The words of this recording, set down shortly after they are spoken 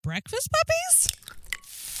breakfast puppies?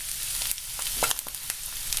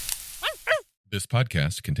 This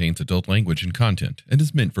podcast contains adult language and content and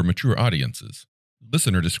is meant for mature audiences.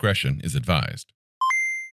 Listener discretion is advised.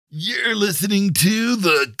 You're listening to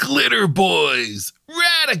the Glitter Boys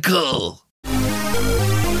Radical.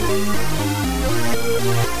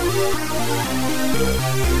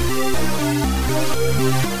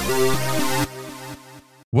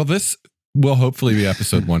 Well, this will hopefully be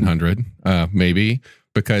episode 100, maybe,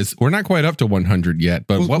 because we're not quite up to 100 yet.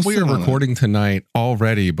 But what we are recording tonight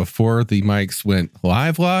already before the mics went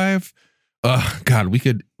live, God, we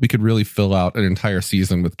could really fill out an entire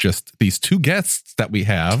season with just these two guests that we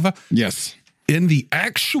have. Yes. In the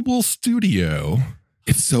actual studio.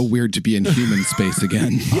 It's so weird to be in human space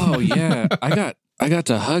again. Oh yeah, I got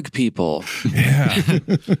to hug people. Yeah.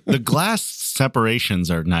 The glass separations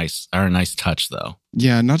are nice. Are a nice touch, though.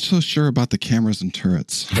 Yeah, not so sure about the cameras and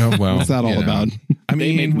turrets. Oh well, what's that all about? I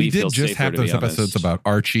mean, we did just have those episodes about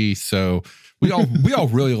Archie, so we all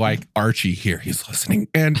really like Archie here. He's listening,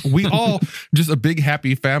 and we all just a big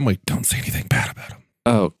happy family. Don't say anything bad about him.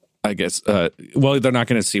 Oh, I guess. Well, they're not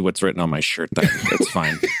going to see what's written on my shirt. Then it's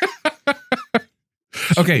fine.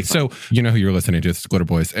 Okay, so you know who you're listening to. It's Glitter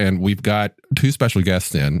Boys, and we've got two special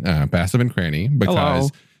guests in, Basem and Cranny,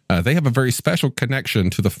 because they have a very special connection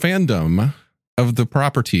to the fandom of the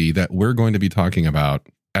property that we're going to be talking about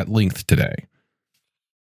at length today.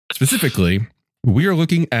 Specifically, we are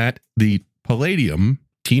looking at the Palladium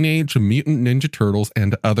Teenage Mutant Ninja Turtles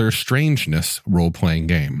and Other Strangeness role-playing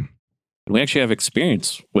game. We actually have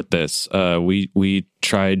experience with this. We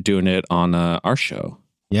tried doing it on our show.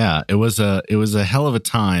 Yeah, it was a hell of a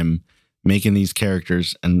time making these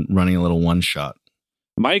characters and running a little one shot.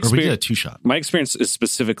 My experience, we did a 2-shot. My experience is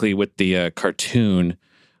specifically with the cartoon.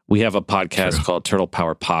 We have a podcast called Turtle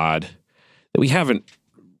Power Pod that we haven't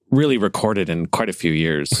really recorded in quite a few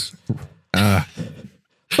years.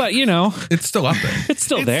 But you know, it's still up there. It's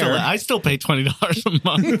still there. I still pay $20 a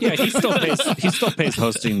month. Yeah, he still pays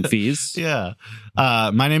hosting fees. Yeah.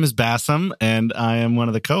 My name is Basem, and I am one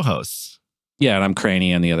of the co-hosts. Yeah, and I'm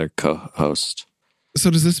Cranny and the other co-host.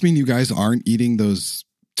 So does this mean you guys aren't eating those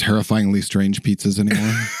terrifyingly strange pizzas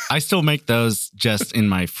anymore? I still make those just in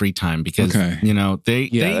my free time because, you know,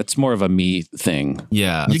 that's more of a me thing.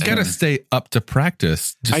 Yeah. You got to stay up to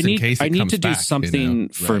practice just in case it I need comes to do back, something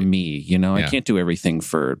for me, you know? Yeah. I can't do everything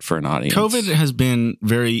for an audience. COVID has been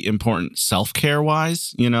very important self-care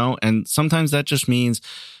wise, you know, and sometimes that just means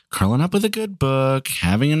curling up with a good book,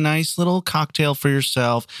 having a nice little cocktail for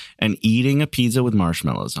yourself, and eating a pizza with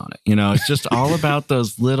marshmallows on it. You know, it's just all about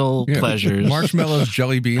those little pleasures. Marshmallows,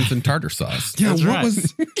 jelly beans, and tartar sauce. Yeah,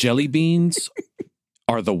 was jelly beans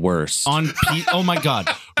are the worst. Oh my God.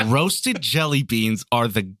 Roasted jelly beans are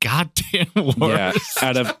the goddamn worst. Yeah,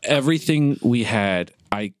 out of everything we had,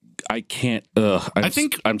 I can't. I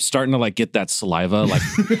think I'm starting to like get that saliva. Like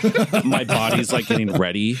my body's like getting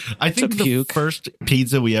ready. I think the first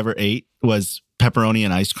pizza we ever ate was pepperoni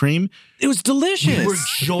and ice cream. It was delicious. We were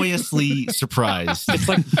joyously surprised. It's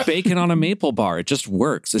like bacon on a maple bar. It just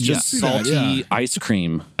works. It's just salty ice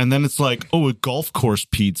cream. And then it's like, oh, a golf course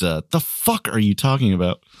pizza. The fuck are you talking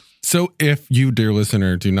about? So if you, dear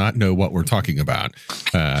listener, do not know what we're talking about,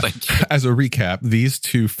 as a recap, these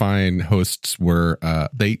two fine hosts were,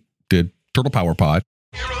 they did Turtle Power Pod,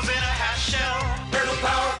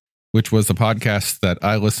 which was a podcast that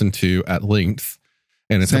I listened to at length.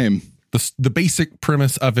 And it's the basic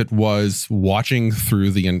premise of it was watching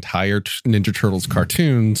through the entire Ninja Turtles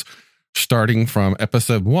cartoons, starting from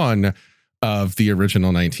episode 1 of the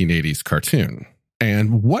original 1980s cartoon.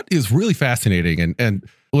 And what is really fascinating, and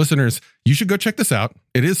listeners, you should go check this out.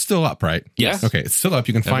 It is still up, right? Yes. Okay, it's still up.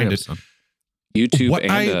 You can find it. YouTube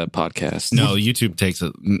a podcast. No, YouTube takes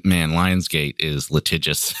it. Man, Lionsgate is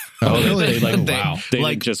litigious. Oh, really? They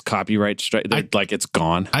like just copyright straight. Like it's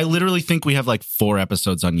gone. I literally think we have like 4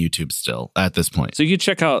 episodes on YouTube still at this point. So you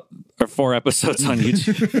check out our 4 episodes on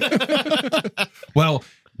YouTube. Well,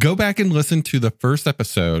 go back and listen to the first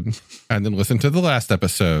episode and then listen to the last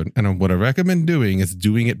episode. And what I recommend doing is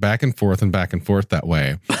doing it back and forth that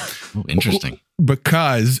way. Oh, interesting.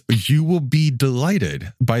 Because you will be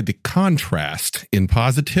delighted by the contrast in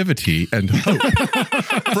positivity and hope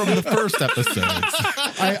from the first episodes.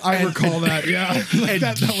 I recall that, yeah. And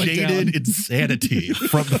that jaded insanity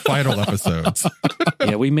from the final episodes.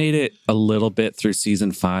 Yeah, we made it a little bit through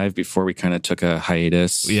season 5 before we kind of took a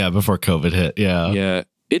hiatus. Yeah, before COVID hit. Yeah. Yeah.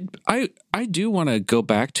 I do want to go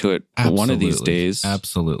back to it one of these days.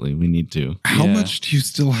 Absolutely. We need to. How much do you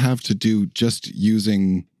still have to do just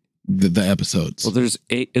using the episodes? Well, there's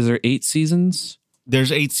 8. Is there 8 seasons?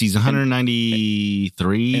 There's 8 seasons,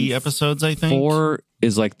 193 episodes, I think.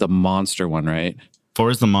 is like the monster one, right? 4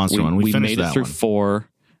 is the monster one. We finished made it through one. 4.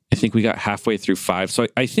 I think we got halfway through 5. So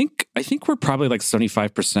I think we're probably like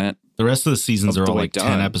 75%. The rest of the seasons are all like done.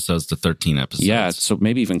 10 episodes to 13 episodes. Yeah, so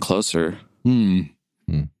maybe even closer.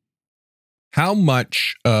 How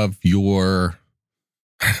much of your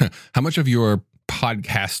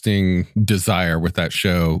podcasting desire with that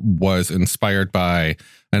show was inspired by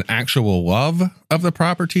an actual love of the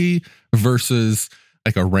property versus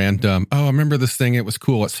like a random, I remember this thing, it was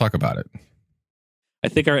cool, let's talk about it? I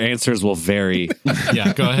think our answers will vary.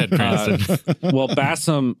 Yeah, go ahead, Cranston. Well,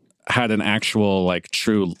 Basem had an actual like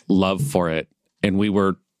true love for it, and we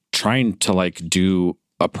were trying to like do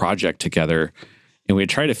a project together, and we had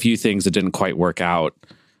tried a few things that didn't quite work out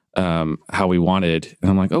how we wanted, and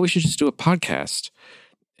I'm like, oh, we should just do a podcast.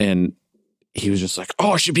 And he was just like,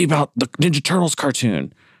 oh, it should be about the Ninja Turtles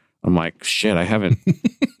cartoon. I'm like, shit,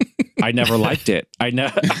 I never liked it. I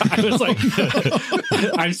was like,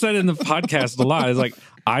 I've said in the podcast a lot. It's like,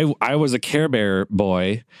 I was a Care Bear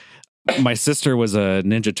boy. My sister was a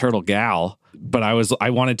Ninja Turtle gal, but I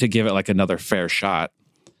wanted to give it like another fair shot.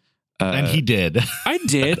 And he did. I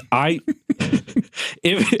did.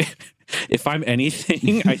 If I'm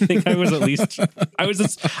anything, I think I was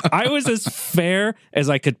as fair as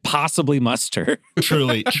I could possibly muster.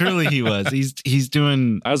 Truly he was. He's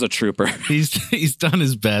doing. I was a trooper. He's done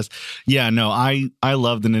his best. Yeah, no, I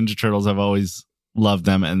love the Ninja Turtles. I've always loved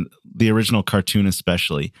them, and the original cartoon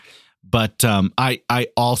especially. But I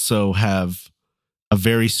also have a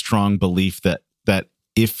very strong belief that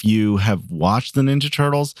if you have watched the Ninja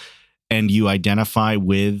Turtles and you identify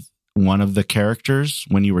with one of the characters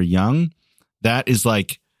when you were young, that is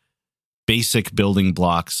like basic building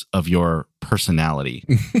blocks of your personality.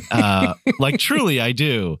 Like truly, I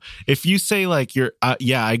do. If you say like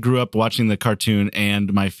I grew up watching the cartoon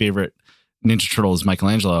and my favorite Ninja Turtle is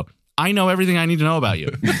Michelangelo, I know everything I need to know about you.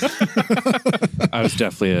 I was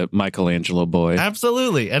definitely a Michelangelo boy.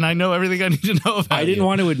 Absolutely. And I know everything I need to know about you. I didn't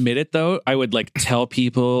want to admit it though. I would like tell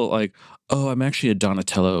people like, oh, I'm actually a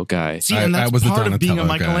Donatello guy. See, and that's part of being a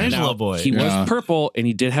Michelangelo boy. He was purple and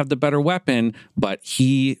he did have the better weapon, but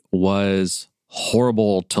he was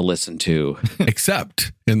horrible to listen to.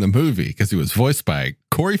 Except in the movie, because he was voiced by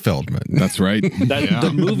Corey Feldman. That's right.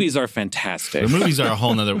 The movies are fantastic. The movies are a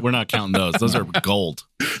whole nother, we're not counting those. Those are gold.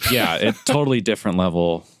 Yeah, a totally different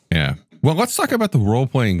level. Yeah. Well, let's talk about the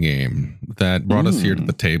role-playing game that brought us here to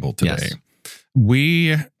the table today. Yes.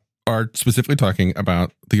 We are specifically talking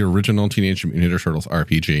about the original Teenage Mutant Ninja Turtles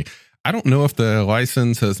RPG. I don't know if the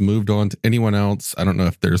license has moved on to anyone else. I don't know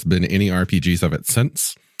if there's been any RPGs of it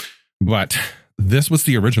since, but this was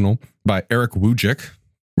the original by Eric Wujcik,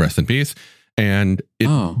 rest in peace. And it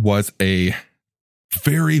was a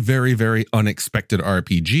very, very, very unexpected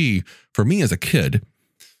RPG for me as a kid,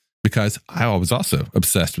 because I was also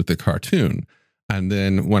obsessed with the cartoon. And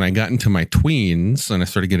then when I got into my tweens and I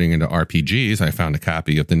started getting into RPGs, I found a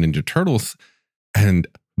copy of the Ninja Turtles. And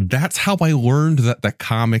that's how I learned that the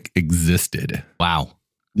comic existed. Wow.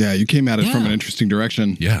 Yeah, you came at it from an interesting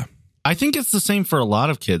direction. Yeah. I think it's the same for a lot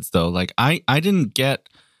of kids, though. Like, I didn't get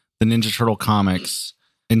the Ninja Turtle comics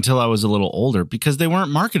until I was a little older because they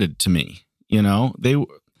weren't marketed to me, you know?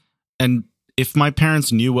 And if my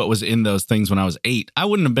parents knew what was in those things when I was 8, I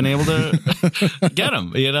wouldn't have been able to get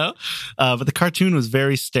them, you know? But the cartoon was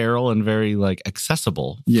very sterile and very, like,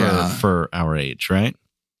 accessible for our age, right?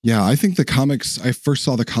 Yeah, I think the comics, I first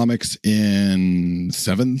saw the comics in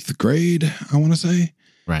 7th grade, I want to say.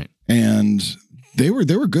 Right. And they were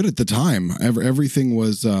good at the time. Everything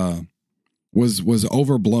was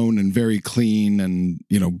overblown and very clean and,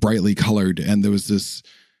 you know, brightly colored. And there was this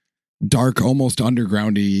dark, almost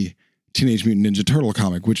undergroundy Teenage Mutant Ninja Turtle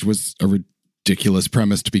comic, which was a ridiculous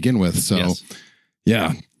premise to begin with. So,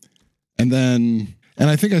 yeah. And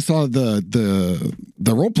I think I saw the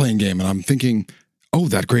role-playing game and I'm thinking, oh,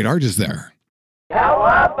 that great art is there.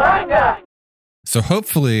 Cowabunga! So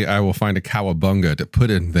hopefully I will find a cowabunga to put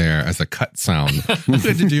in there as a cut sound. We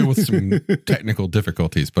had to deal with some technical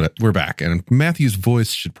difficulties, but we're back. And Matthew's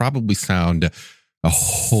voice should probably sound a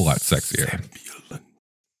whole lot sexier.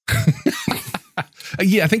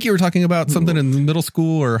 Yeah, I think you were talking about something in middle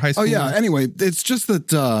school or high school. Oh, yeah. Anyway, it's just that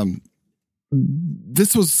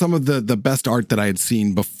this was some of the best art that I had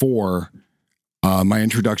seen before my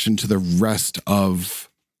introduction to the rest of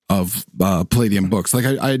Palladium books. Like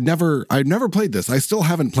I'd never played this. I still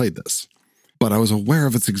haven't played this, but I was aware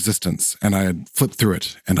of its existence and I had flipped through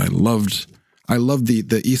it and I loved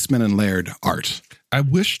the Eastman and Laird art. I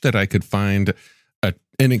wish that I could find an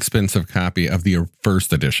inexpensive copy of the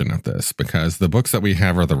first edition of this, because the books that we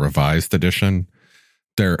have are the revised edition.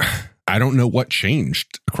 I I don't know what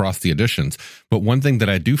changed across the editions, but one thing that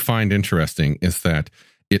I do find interesting is that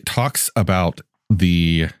it talks about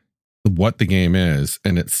what the game is,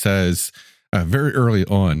 and it says very early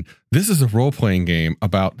on, this is a role-playing game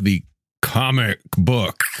about the comic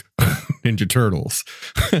book Ninja Turtles.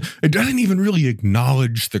 It doesn't even really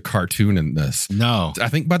acknowledge the cartoon in this. No. I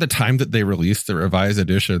think by the time that they released the revised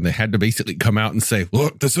edition, they had to basically come out and say,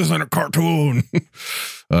 look, this isn't a cartoon.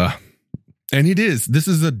 And it is. This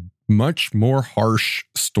is a much more harsh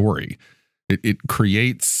story. It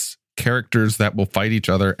creates characters that will fight each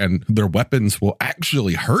other and their weapons will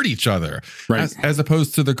actually hurt each other. Right. As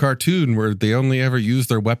opposed to the cartoon where they only ever use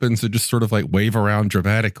their weapons to just sort of like wave around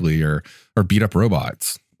dramatically or beat up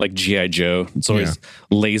robots. Like G.I. Joe. It's always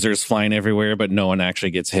lasers flying everywhere, but no one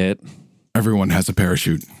actually gets hit. Everyone has a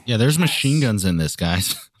parachute. Yeah, there's machine guns in this,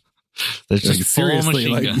 guys. There's just seriously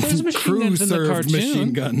machine guns. There's machine guns in the cartoon.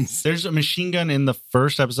 Machine guns. There's a machine gun in the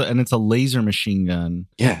first episode, and it's a laser machine gun.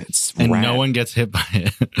 Yeah, and no one gets hit by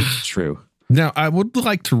it. True. Now, I would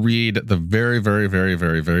like to read the very, very, very,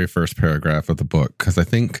 very, very first paragraph of the book because I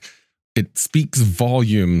think it speaks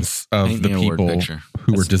volumes of the people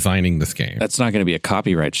who were designing this game. That's not going to be a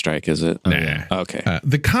copyright strike, is it? Nah. Okay.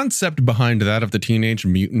 The concept behind that of the Teenage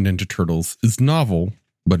Mutant Ninja Turtles is novel,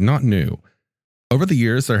 but not new. Over the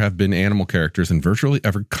years, there have been animal characters in virtually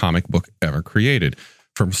every comic book ever created.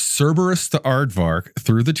 From Cerberus to Aardvark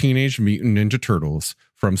through the Teenage Mutant Ninja Turtles,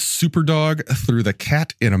 from Superdog through the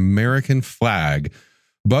Cat in American Flag,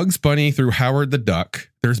 Bugs Bunny through Howard the Duck,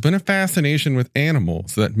 there's been a fascination with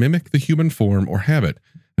animals that mimic the human form or habit.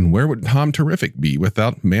 And where would Tom Terrific be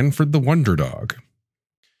without Manfred the Wonder Dog?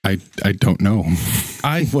 I don't know.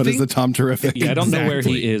 What is the Tom Terrific? Yeah, I don't know where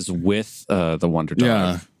he is with the Wonder Dog.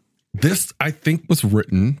 Yeah. This, I think, was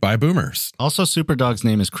written by boomers. Also, Superdog's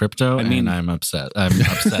name is Crypto, and I'm upset. I'm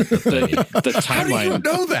upset that the timeline How do you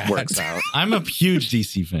know that? Works out. I'm a huge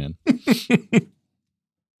DC fan.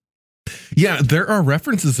 Yeah, there are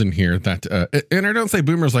references in here that, and I don't say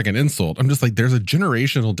boomers like an insult. I'm just like, there's a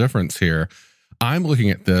generational difference here. I'm looking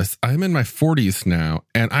at this. I'm in my 40s now,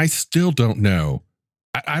 and I still don't know.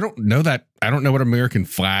 I don't know that. I don't know what American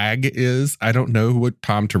Flag is. I don't know what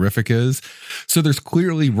Tom Terrific is. So there's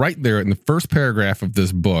clearly right there in the first paragraph of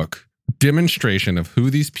this book, demonstration of who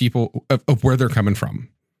these people, of where they're coming from.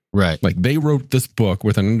 Right. Like they wrote this book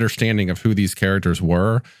with an understanding of who these characters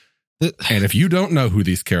were. And if you don't know who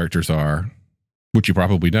these characters are, which you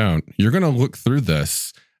probably don't, you're going to look through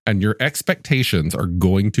this and your expectations are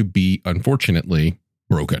going to be, unfortunately,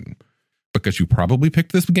 broken because you probably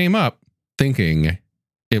picked this game up thinking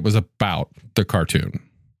it was about the cartoon.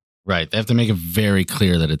 Right. They have to make it very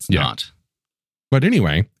clear that it's not. But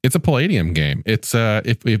anyway, it's a Palladium game. It's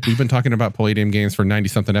if we've been talking about Palladium games for 90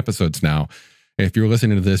 something episodes now. If you're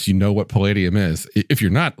listening to this, you know what Palladium is. If you're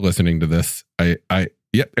not listening to this, Eric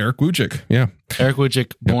Wujcik. Yeah. Eric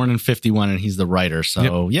Wujcik, born in 51, and he's the writer.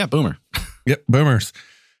 So boomer. Yep. Boomers.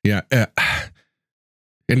 Yeah.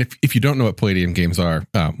 And if you don't know what Palladium games are,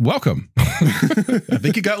 welcome. I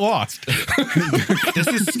think you got lost. This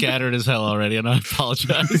is scattered as hell already, and I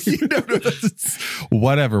apologize.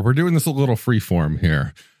 Whatever. We're doing this a little free form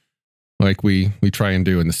here. Like we try and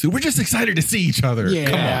do in the suit. We're just excited to see each other.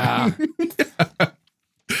 Yeah. Come on.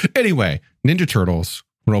 Anyway, Ninja Turtles,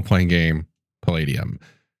 role-playing game, Palladium.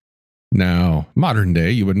 Now, modern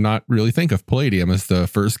day, you would not really think of Palladium as the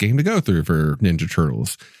first game to go through for Ninja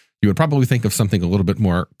Turtles. You would probably think of something a little bit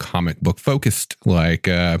more comic book focused, like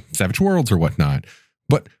Savage Worlds or whatnot.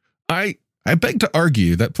 But I beg to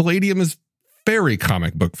argue that Palladium is very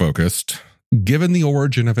comic book focused, given the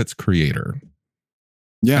origin of its creator.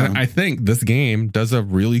 Yeah. And I think this game does a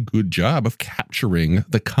really good job of capturing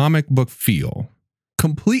the comic book feel,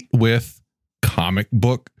 complete with comic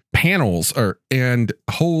book panels and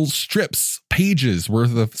whole strips, pages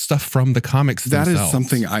worth of stuff from the comics themselves. That is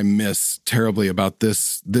something I miss terribly about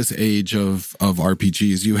this age of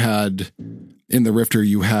RPGs. You had in the Rifter,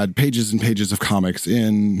 you had pages and pages of comics.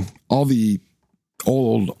 In all the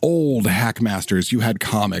old Hackmasters, you had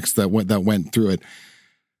comics that went through it.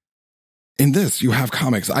 In this, you have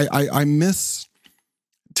comics. I miss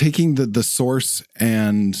taking the source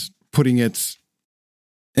and putting it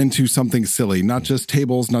into something silly, not just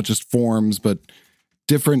tables, not just forms, but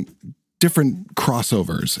different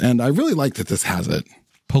crossovers. And I really like that this has it.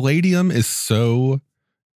 Palladium is so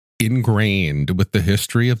ingrained with the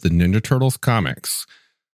history of the Ninja Turtles comics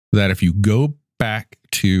that if you go back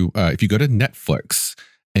to, if you go to Netflix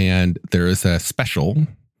and there is a special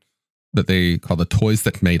that they call The Toys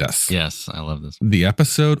That Made Us. Yes, I love this. The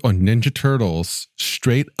episode on Ninja Turtles,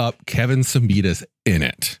 straight up Kevin Samita's in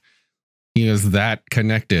it. He is that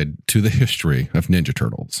connected to the history of Ninja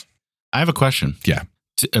Turtles. I have a question. Yeah.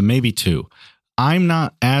 Maybe two. I'm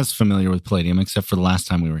not as familiar with Palladium except for the last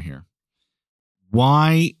time we were here.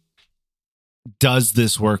 Why does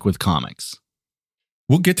this work with comics?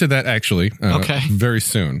 We'll get to that actually okay. very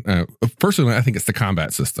soon. Personally, I think it's the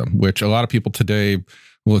combat system, which a lot of people today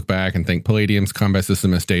look back and think Palladium's combat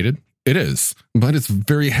system is dated. It is, but it's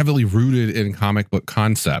very heavily rooted in comic book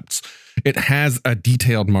concepts. It has a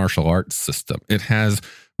detailed martial arts system. It has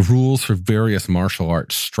rules for various martial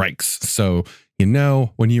arts strikes. So,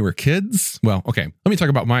 when you were kids, well, okay, let me talk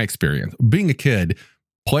about my experience. Being a kid,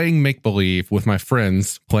 playing make-believe with my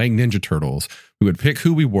friends, playing Ninja Turtles, we would pick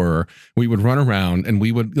who we were, we would run around, and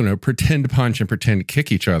we would, pretend punch and pretend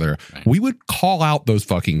kick each other. Right. We would call out those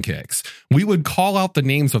fucking kicks. We would call out the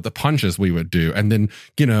names of the punches we would do. And then,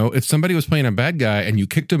 if somebody was playing a bad guy and you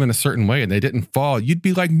kicked them in a certain way and they didn't fall, you'd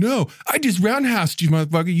be like, no, I just roundhoused you,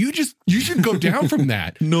 motherfucker. You should go down from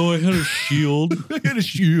that. No, I had a shield.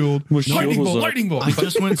 Lightning bolt. I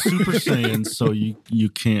just went Super Saiyan, so you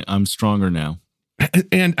can't, I'm stronger now.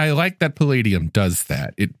 And I like that Palladium does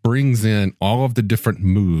that. It brings in all of the different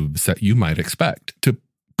moves that you might expect to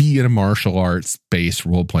be in a martial arts based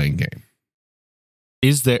role playing game.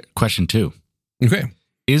 Question 2. Okay.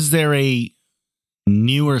 Is there a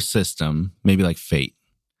newer system, maybe like Fate,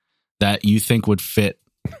 that you think would fit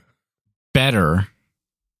better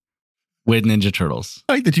with Ninja Turtles?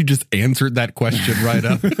 I like that you just answered that question right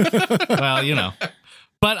up. Well,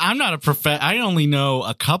 but I'm not I only know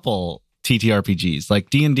a couple TTRPGs.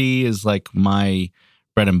 Like D&D is like my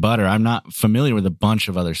bread and butter. I'm not familiar with a bunch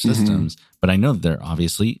of other systems, but I know that there are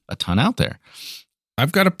obviously a ton out there.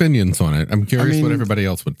 I've got opinions on it. I'm curious what everybody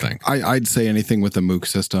else would think. I'd say anything with the MOOC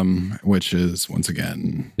system, which is once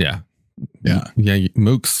again,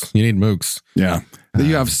 MOOCs. You need MOOCs. Yeah,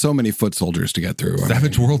 you have so many foot soldiers to get through.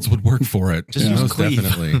 Savage Worlds would work for it. Most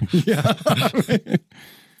definitely. Yeah,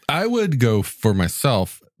 I would go for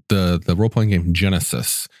myself the role playing game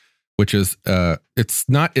Genesis, which is it's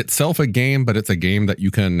not itself a game, but it's a game that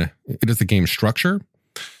it is a game structure.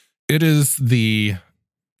 It is the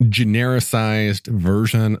genericized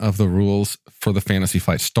version of the rules for the Fantasy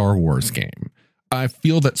Flight Star Wars game. I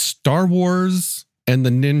feel that Star Wars and the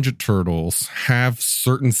Ninja Turtles have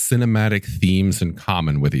certain cinematic themes in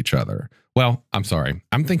common with each other. Well, I'm sorry.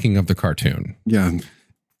 I'm thinking of the cartoon. Yeah.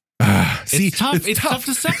 It's tough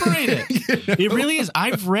to separate it. It really is.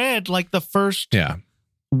 I've read like the first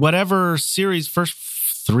whatever series, first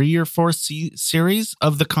 3 or 4 series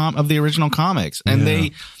of the original comics,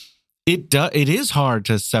 and it is hard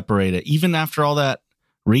to separate it even after all that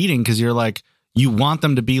reading, because you're like, you want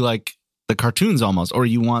them to be like the cartoons almost, or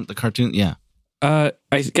you want the cartoon. I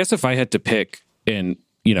guess if I had to pick in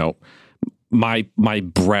my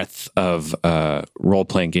breadth of role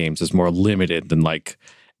playing games is more limited than like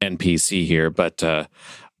NPC here, but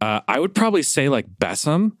I would probably say like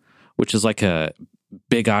Basem, which is like a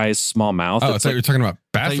big eyes, small mouth. Oh, I thought you were talking about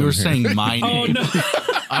Basem. I thought you were saying my name. Oh, no.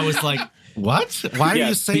 I was like, what? Why are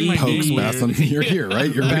you saying my name? Basem, you're here, right?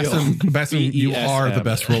 You're Basem, you are the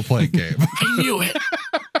best role playing game. I knew it.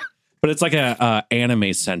 But it's like a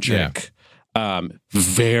anime centric,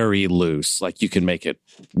 very loose. Like you can make it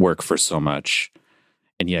work for so much,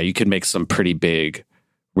 and you can make some pretty big,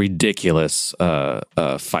 ridiculous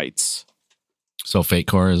fights. So Fate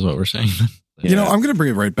Core is what we're saying. I'm going to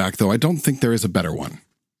bring it right back, though. I don't think there is a better one.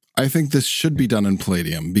 I think this should be done in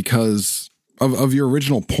Palladium because of your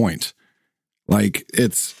original point. Like,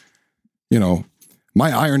 it's,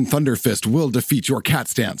 my Iron Thunder Fist will defeat your cat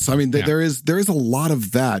stance. I mean, there is a lot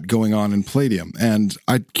of that going on in Palladium. And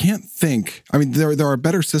I can't think, there are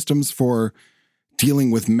better systems for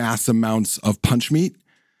dealing with mass amounts of punch meat,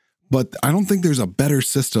 but I don't think there's a better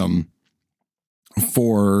system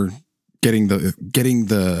for getting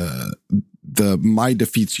the my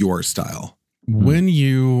defeats your style. When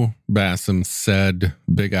you, Basem, said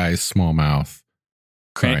big eyes, small mouth,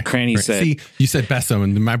 Cranny said. See, you said Basem,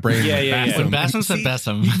 and my brain went Basem. When Basem said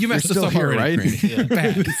Basem. You messed us up here, right?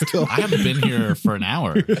 I haven't been here for an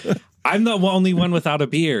hour. I'm the only one without a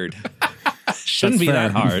beard. Shouldn't be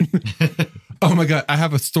that hard. Oh my God, I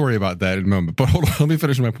have a story about that in a moment. But hold on, let me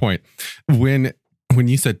finish my point. When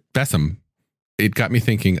you said Basem, it got me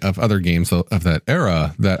thinking of other games of that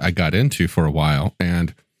era that I got into for a while.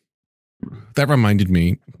 And that reminded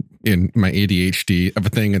me in my ADHD of a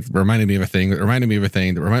thing. It reminded me of a thing that reminded me of a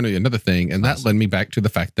thing that reminded me of another thing. And that led me back to the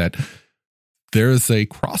fact that there's a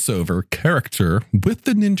crossover character with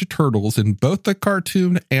the Ninja Turtles in both the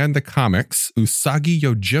cartoon and the comics, Usagi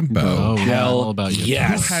Yojimbo. Oh, hell about you.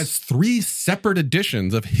 yes. Who has 3 separate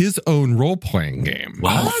editions of his own role-playing game.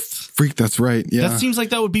 What? Freak, that's right. Yeah. That seems like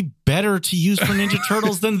that would be better to use for Ninja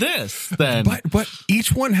Turtles than this. Then, But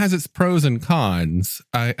each one has its pros and cons.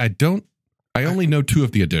 I only know 2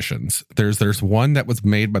 of the editions. There's one that was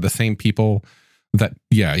made by the same people that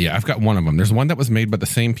I've got one of them. There's one that was made by the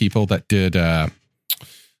same people that did the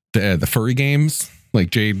furry games, like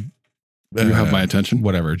Jade. You have my attention.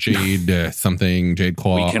 Whatever, Jade something, Jade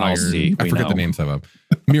Claw. We can all see. I forget the names of them.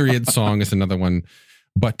 Myriad Song is another one,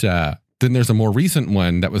 but then there's a more recent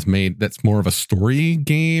one that was made that's more of a story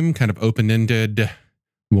game, kind of open ended.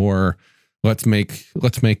 More, let's make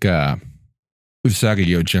Usagi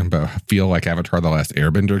Yojimbo feel like Avatar: The Last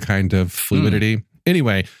Airbender kind of fluidity.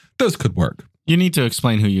 Anyway, those could work. you need to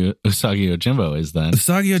explain who Usagi Yojimbo is then.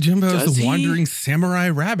 Usagi Yojimbo is the wandering samurai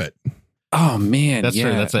rabbit. Oh man, That's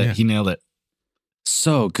true. That's it. Yeah. He nailed it.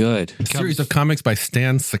 So good. A series of comics by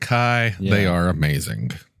Stan Sakai. Yeah. They are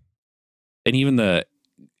amazing. And even the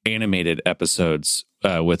animated episodes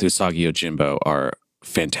with Usagi Yojimbo are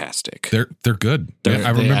fantastic. They're good. They're- I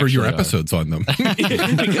remember your actually are. episodes on them.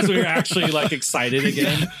 Because we were actually like excited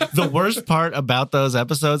again. The worst part about those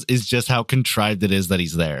episodes is just how contrived it is that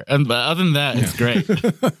he's there. And but other than that, it's great.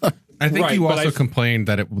 I think Right, you but also complained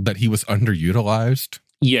that he was underutilized.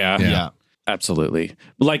 Yeah, Yeah. absolutely.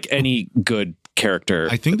 Like any good character.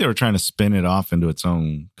 I think they were trying to spin it off into its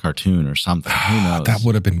own cartoon or something. Who knows? That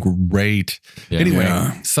would have been great. Yeah. Anyway,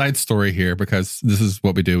 Yeah. side story here, because this is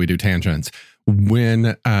what we do. We do tangents.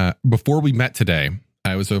 When before we met today,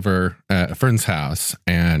 I was over at a friend's house,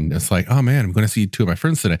 and it's like, oh man, I'm going to see 2 of my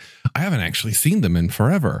friends today. I haven't actually seen them in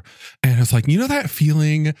forever. And it's like, you know that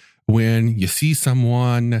feeling when you see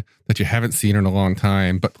someone that you haven't seen in a long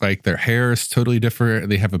time, but like their hair is totally different.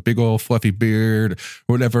 They have a big old fluffy beard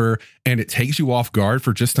or whatever, and it takes you off guard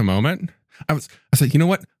for just a moment. I was like, you know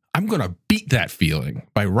what? I'm going to beat that feeling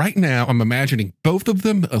by right now. I'm imagining both of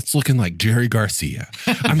them. It's looking like Jerry Garcia.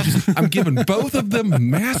 I'm giving both of them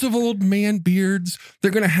massive old man beards.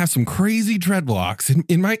 They're going to have some crazy dreadlocks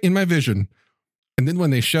in my vision. And then when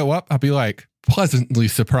they show up, I'll be like pleasantly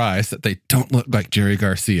surprised that they don't look like Jerry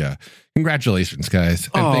Garcia. Congratulations, guys.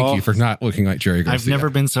 And thank you for not looking like Jerry Garcia. I've never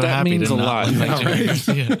been so That happy. means to a not lot. look like Yeah, Jerry right.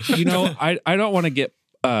 Garcia. You know, I don't want to get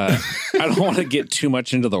I don't want to get too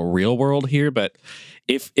much into the real world here, but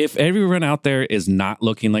if everyone out there is not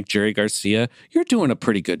looking like Jerry Garcia, you're doing a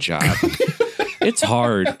pretty good job. It's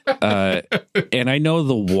hard, and I know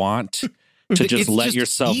the want to just It's let just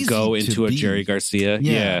yourself easy go to into a be. Jerry Garcia.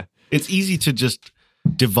 Yeah, It's easy to just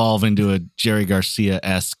devolve into a Jerry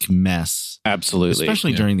Garcia-esque mess, absolutely.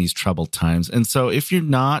 especially during these troubled times. And so if you're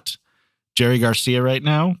not Jerry Garcia right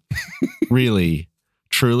now, really,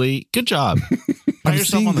 truly, good job. Pat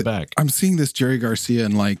yourself on the back. I'm seeing this Jerry Garcia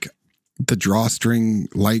in like the drawstring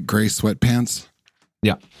light gray sweatpants.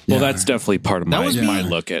 Yeah. Well, that's definitely part of That my was my me.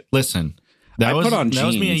 look at. Listen, I that was put on that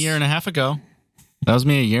was me a jeans. year and a half ago. That was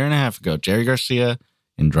me a year and a half ago. Jerry Garcia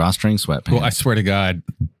in drawstring sweatpants. Well, I swear to God,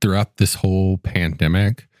 throughout this whole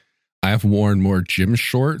pandemic, I've worn more gym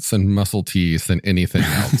shorts and muscle tees than anything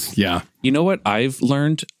else. Yeah. You know what I've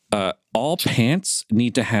learned? All pants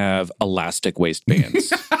need to have elastic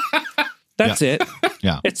waistbands. That's it.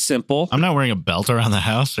 Yeah. It's simple. I'm not wearing a belt around the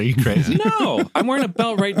house. Are you crazy? No, I'm wearing a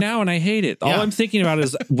belt right now and I hate it. All Yeah. I'm thinking about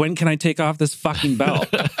is when can I take off this fucking belt?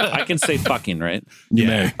 I can say fucking, right? You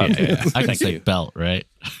may. Okay. I can Thank say you. belt, right?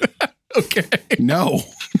 Okay. No.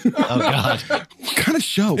 Oh, God. What kind of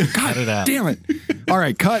show? God Cut it out. damn it. All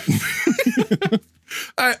right, cut.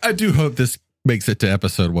 I do hope this makes it to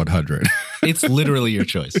episode 100. It's literally your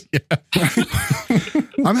choice.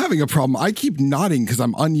 I'm having a problem. I keep nodding because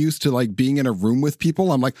I'm unused to like being in a room with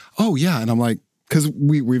people. I'm like, oh yeah. And I'm like, because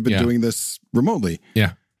we've been Yeah. doing this remotely.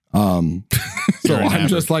 Yeah. So You're I'm enamored.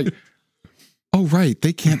 just like, oh right,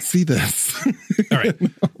 they can't see this. All right.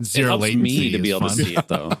 It Zero helps latency me to is be able fun. to see it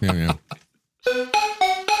though. Yeah.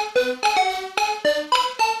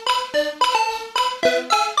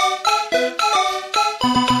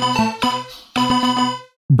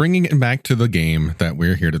 Bringing it back to the game that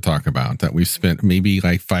we're here to talk about, that we've spent maybe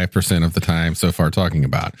like 5% of the time so far talking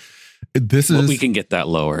about. This But is we can get that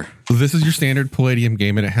lower. This is your standard Palladium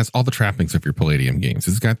game, and it has all the trappings of your Palladium games.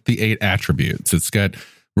 It's got the 8 attributes. It's got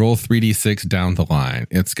roll 3d6 down the line.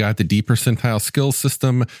 It's got the D percentile skill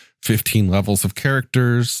system, 15 levels of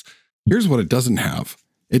characters. Here's what it doesn't have.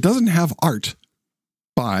 It doesn't have art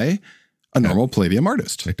by a normal Palladium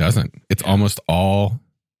artist. It doesn't. It's almost all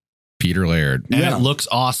Peter Laird. And Yeah. it looks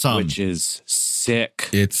awesome. Which is sick.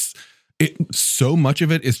 It's So much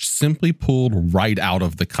of it is simply pulled right out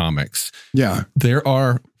of the comics. Yeah. There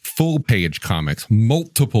are full page comics,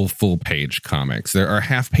 multiple full page comics. There are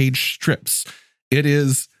half page strips. It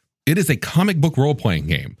is a comic book role playing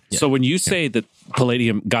game. So when you say that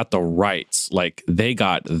Palladium got the rights, like they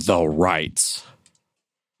got the rights.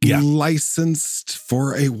 Yeah. Licensed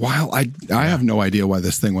for a while. I have no idea why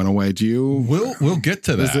this thing went away. Do you? We'll get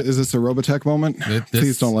to that. Is this a Robotech moment?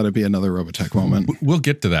 Please don't let it be another Robotech moment. We'll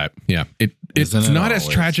get to that. Yeah. It's not as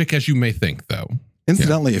tragic as you may think, though.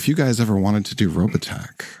 Incidentally, if you guys ever wanted to do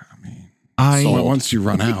Robotech, once you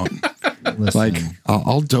run out, like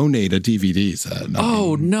I'll donate a DVD set.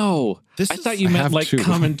 No. I thought you meant like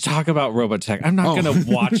come and talk about Robotech. I'm not going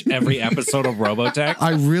to watch every episode of Robotech.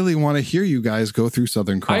 I really want to hear you guys go through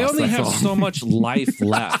Southern Cross. I only have so much life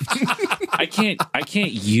left. I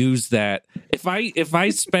can't use that. If I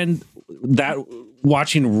spend that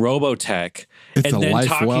watching Robotech it's and then life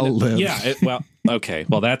talking well lived. Yeah, okay.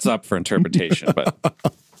 Well, that's up for interpretation, but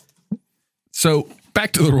so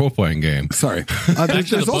back to the role-playing game. Sorry.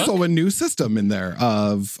 There's also a new system in there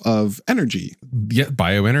of energy. Yeah,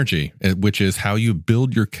 bioenergy, which is how you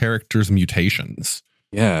build your character's mutations.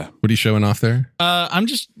 Yeah. What are you showing off there?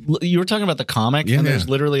 You were talking about the comic, and there's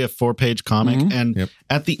literally a 4-page comic, and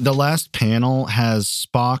at the last panel has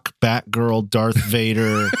Spock, Batgirl, Darth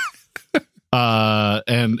Vader,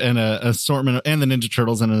 and an assortment, and the Ninja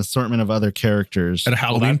Turtles, and an assortment of other characters at a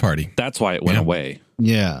Halloween party. That's why it went away.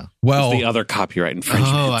 Yeah. Well, the other copyright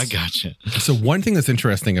infringements. Oh, I gotcha. So one thing that's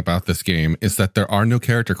interesting about this game is that there are no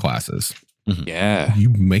character classes. Mm-hmm. Yeah. You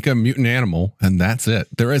make a mutant animal and that's it.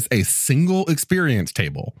 There is a single experience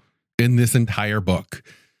table in this entire book.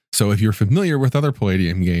 So if you're familiar with other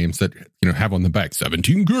Palladium games that, have on the back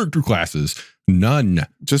 17 character classes, none.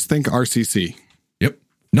 Just think RCC. Yep.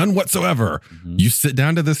 None whatsoever. Mm-hmm. You sit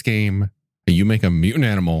down to this game and you make a mutant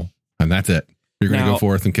animal and that's it. You're going to go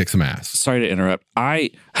forth and kick some ass. Sorry to interrupt. I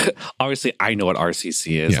know what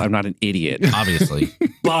RCC is. Yeah. I'm not an idiot, obviously.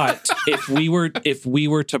 But if we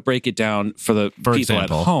were to break it down for people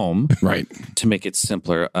example, at home, right, to make it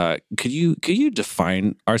simpler, could you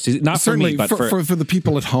define RCC? Not certainly for me, but for the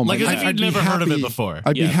people at home. Like if you've never heard of it before.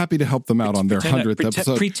 I'd be happy to help them out on their 100th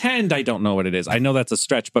episode. Pretend I don't know what it is. I know that's a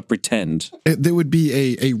stretch, but pretend. There would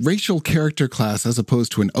be a racial character class as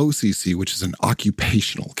opposed to an OCC, which is an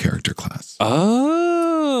occupational character class.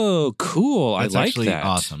 Oh, cool. That's I like that.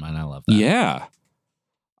 Awesome. And I love that. Yeah.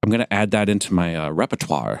 I'm going to add that into my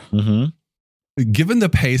repertoire. Mm-hmm. Given the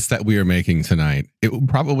pace that we are making tonight, it will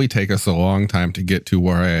probably take us a long time to get to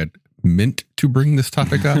where I had meant to bring this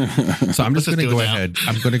topic up. So I'm just going to go ahead.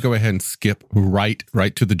 I'm going to go ahead and skip right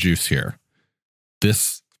to the juice here.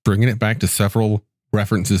 Bringing it back to several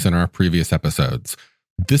references in our previous episodes.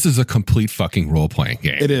 This is a complete fucking role-playing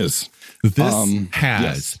game. It is. This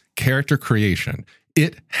has character creation.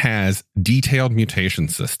 It has detailed mutation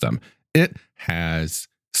system. It has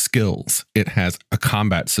skills. It has a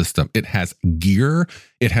combat system. It has gear.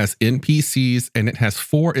 It has NPCs, and it has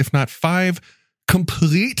 4, if not 5,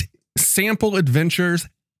 complete sample adventures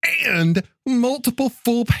and multiple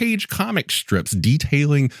full-page comic strips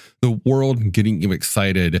detailing the world and getting you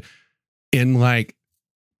excited in like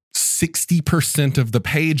 60% of the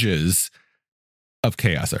pages of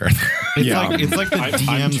Chaos Earth. It's like the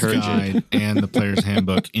DM's guide and the player's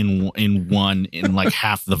handbook in like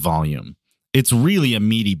half the volume. It's really a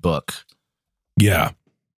meaty book. Yeah.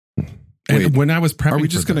 And when I was prepping, are we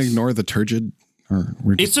just going to ignore the turgid? Or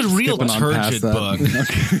it's a real turgid book.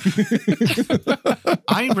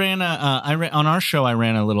 I ran on our show. I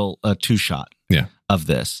ran a little 2-shot. Of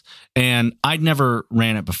this, and I'd never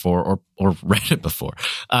ran it before or read it before,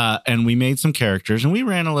 and we made some characters and we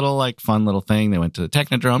ran a little like fun little thing. They went to the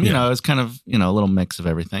Technodrome. It was kind of a little mix of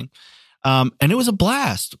everything, and it was a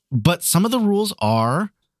blast. But some of the rules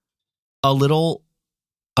are a little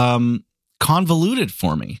convoluted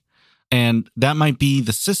for me. And that might be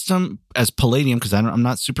the system as Palladium, because I'm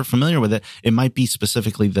not super familiar with it. It might be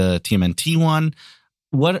specifically the TMNT one.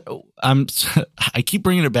 I keep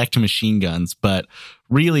bringing it back to machine guns, but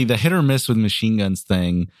really the hit or miss with machine guns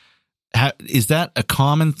thing, is that a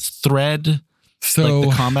common thread? So like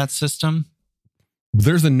the combat system?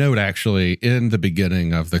 There's a note actually in the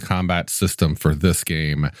beginning of the combat system for this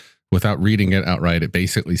game. Without reading it outright, it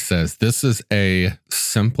basically says this is a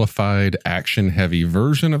simplified action-heavy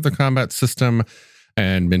version of the combat system,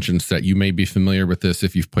 and mentions that you may be familiar with this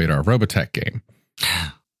if you've played our Robotech game.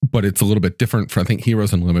 But it's a little bit different. I think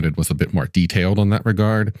Heroes Unlimited was a bit more detailed on that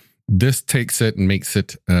regard. This takes it and makes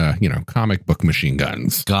it, comic book machine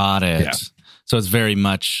guns. Got it. Yeah. So it's very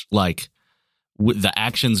much like the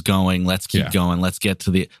action's going. Let's keep going. Let's get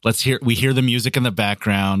to we hear the music in the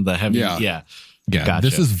background, the heavy. Yeah. Gotcha.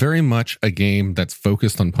 This is very much a game that's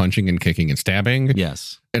focused on punching and kicking and stabbing.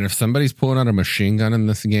 Yes. And if somebody's pulling out a machine gun in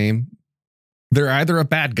this game, they're either a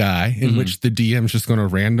bad guy in which the DM's just going to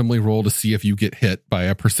randomly roll to see if you get hit by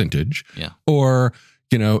a percentage. Yeah. Or,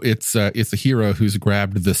 it's a hero who's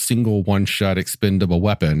grabbed the single one-shot expendable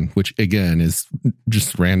weapon, which again is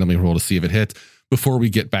just randomly roll to see if it hits before we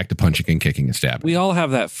get back to punching and kicking and stabbing. We all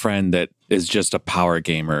have that friend that is just a power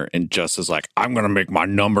gamer and just is like, I'm going to make my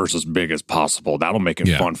numbers as big as possible. That'll make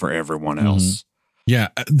it fun for everyone else. Yeah,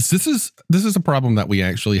 this is a problem that we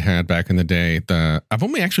actually had back in the day. I've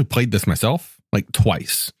only actually played this myself like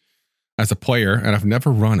twice as a player, and I've never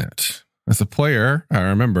run it. As a player, I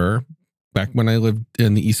remember back when I lived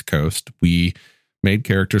in the East Coast, we made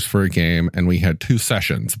characters for a game, and we had 2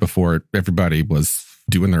 sessions before everybody was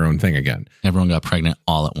doing their own thing again. Everyone got pregnant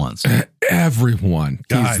all at onst. Everyone.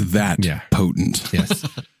 God, he's that potent. Yes.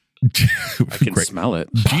 I can smell it.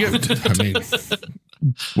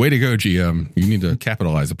 Way to go, GM. You need to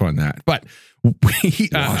capitalize upon that. But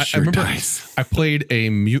I remember I played a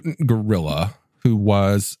mutant gorilla who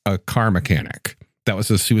was a car mechanic.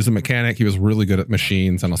 He was a mechanic. He was really good at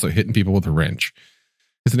machines and also hitting people with a wrench.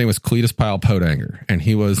 His name was Cletus Pyle Podanger, and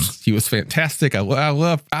he was fantastic. I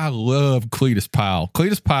love Cletus Pyle.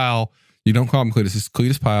 Cletus Pyle, you don't call him Cletus, it's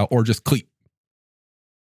Cletus Pyle or just Cleet.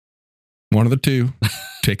 One of the two.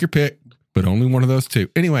 Take your pick, but only one of those two.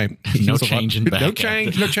 Anyway, no changing back. No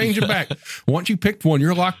changing back. Once you picked one,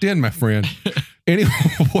 you're locked in, my friend. Anyway,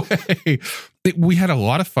 we had a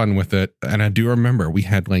lot of fun with it, and I do remember we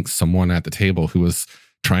had like someone at the table who was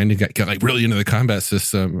trying to get like really into the combat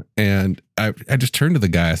system, and I just turned to the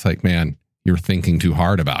guy. I was like, "Man, you're thinking too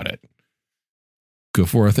hard about it. Go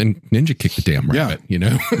forth and ninja kick the damn rabbit."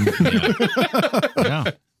 Yeah.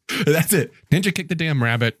 That's it. Ninja kick the damn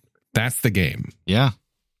rabbit. That's the game. Yeah.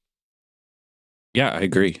 Yeah, I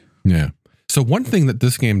agree. Yeah. So one thing that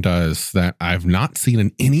this game does that I've not seen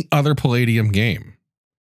in any other Palladium game,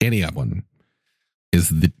 any of them, is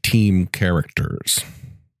the team characters.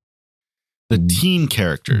 The team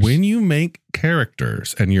characters. When you make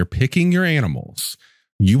characters and you're picking your animals,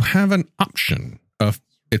 you have an option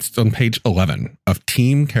it's on page 11 of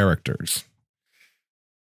team characters.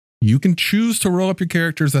 You can choose to roll up your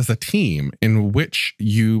characters as a team in which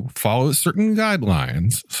you follow certain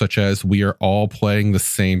guidelines, such as we are all playing the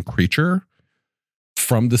same creature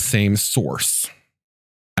from the same source.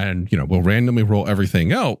 And, we'll randomly roll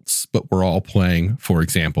everything else, but we're all playing, for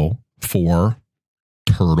example, 4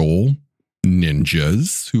 turtle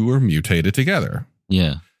ninjas who are mutated together.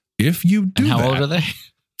 Yeah. If you do how old are they?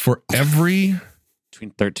 For every...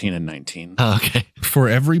 Between 13 and 19. Oh, okay. For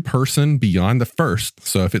every person beyond the first.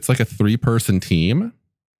 So if it's like a 3-person team,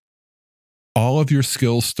 all of your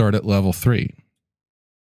skills start at level 3.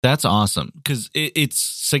 That's awesome. Because it's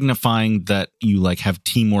signifying that you like have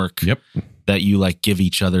teamwork. Yep. That you like give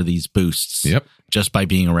each other these boosts. Yep. Just by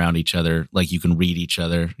being around each other. Like you can read each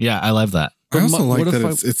other. Yeah, I love that. I also like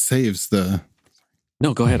that it saves the...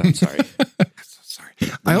 No, go ahead. I'm sorry. Sorry.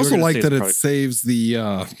 I also like that it saves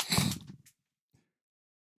the...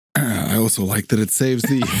 I also like that it saves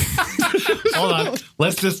the... Hold on.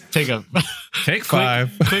 Let's just take a... Take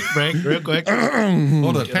 5. Quick break, real quick.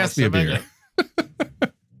 Hold on. Pass me a beer.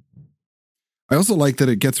 I also like that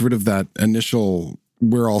it gets rid of that initial...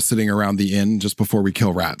 We're all sitting around the inn just before we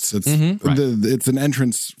kill rats. It's it's an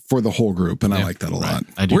entrance for the whole group, and I like that a lot.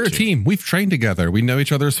 We're a team. We've trained together. We know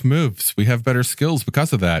each other's moves. We have better skills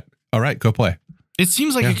because of that. All right, go play. It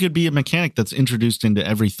seems like it could be a mechanic that's introduced into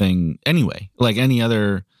everything anyway, like any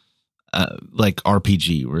other like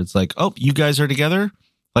RPG, where it's like, oh, you guys are together,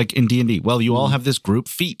 like in D&D. Well, you all have this group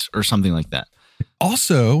feat or something like that.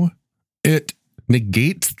 Also, it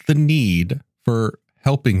negates the need for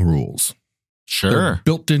helping rules. Sure. They're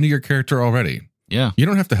built into your character already. Yeah. You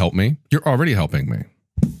don't have to help me. You're already helping me.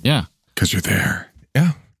 Yeah. Because you're there.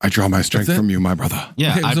 Yeah. I draw my strength from you, my brother.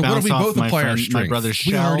 Yeah. Okay, I so bounce what do we off both my apply our friend, strength? my brother's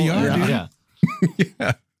We shell. already are, dude. Yeah.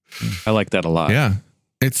 Yeah. I like that a lot. Yeah.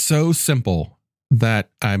 It's so simple that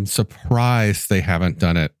I'm surprised they haven't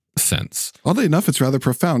done it since. Oddly enough, it's rather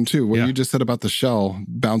profound too. What you just said about the shell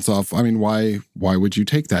bounce off. I mean, why would you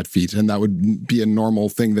take that feat? And that would be a normal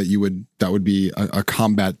thing that would be a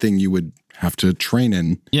combat thing you would have to train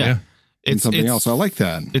in. Yeah. It's something else. I like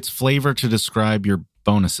that. It's flavor to describe your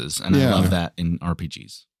bonuses. And I love that in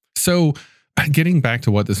RPGs. So getting back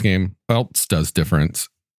to what this game else does different,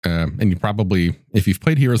 and you probably, if you've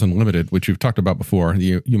played Heroes Unlimited, which we've talked about before,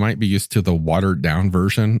 you might be used to the watered down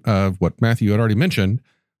version of what Matthew had already mentioned,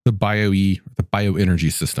 the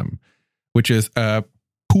bioenergy system, which is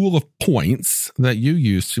pool of points that you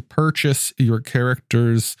use to purchase your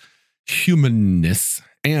character's humanness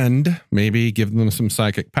and maybe give them some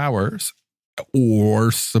psychic powers or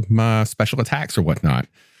some special attacks or whatnot.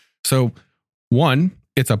 So, one,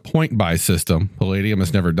 it's a point buy system. Palladium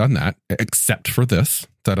has never done that, except for this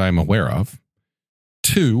that I'm aware of.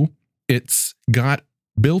 Two, it's got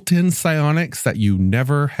built-in psionics that you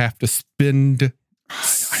never have to spend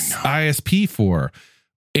ISP for.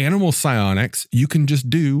 Animal psionics, you can just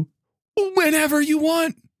do whenever you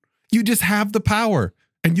want. You just have the power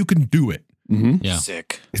and you can do it. Mm-hmm. Yeah.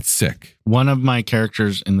 Sick. It's sick. One of my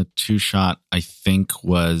characters in the 2-shot, I think,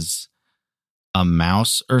 was a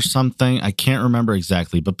mouse or something. I can't remember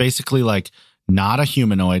exactly, but basically like not a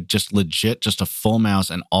humanoid, just legit, just a full mouse,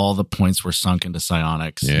 and all the points were sunk into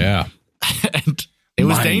psionics. Yeah. And it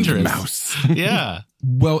was dangerous. Mouse. Yeah.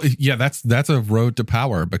 Well, yeah, that's a road to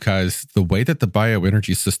power, because the way that the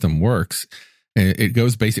bioenergy system works, it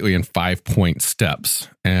goes basically in 5-point steps.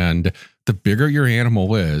 And the bigger your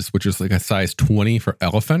animal is, which is like a size 20 for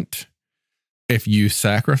elephant, if you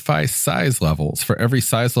sacrifice size levels, for every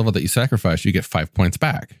size level that you sacrifice, you get 5 points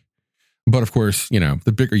back. But of course,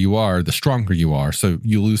 the bigger you are, the stronger you are. So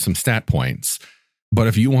you lose some stat points. But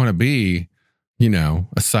if you want to be,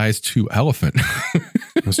 a size 2 elephant.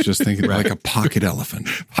 I was just thinking like a pocket elephant.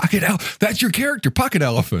 That's your character, pocket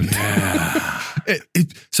elephant. Yeah.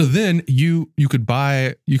 So then you could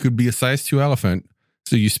be a size 2 elephant.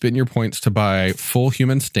 So you spend your points to buy full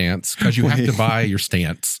human stance, because you have to buy your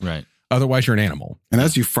stance. Right. Otherwise, you're an animal. And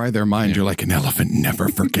as you fry their mind, you're like, an elephant never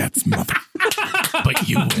forgets, mother. But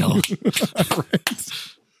you will. Right.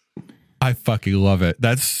 I fucking love it.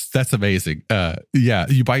 That's amazing. Yeah,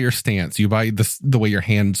 you buy your stance, you buy the way your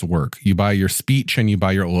hands work, you buy your speech, and you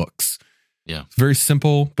buy your looks. Yeah. It's very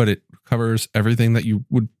simple, but it covers everything that you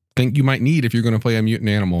would think you might need if you're going to play a mutant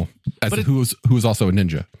animal who is also a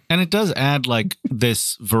ninja. And it does add like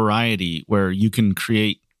this variety where you can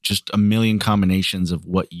create just a million combinations of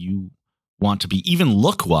what you want to be, even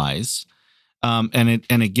look wise. And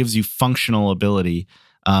it gives you functional ability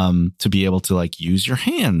to be able to like use your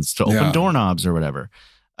hands to open doorknobs or whatever.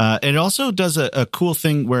 It also does a cool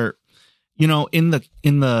thing where, in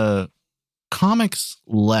the comics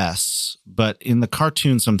less, but in the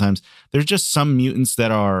cartoon sometimes there's just some mutants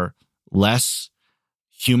that are less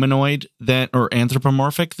humanoid or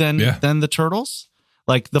anthropomorphic than the turtles.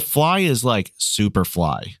 Like the Fly is like super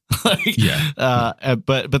fly. But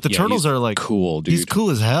the turtles are like cool, dude. He's cool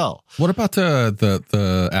as hell. What about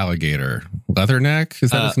the alligator? Leatherneck?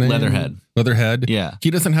 Is that his name? Leatherhead. Yeah.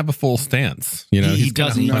 He doesn't have a full stance. He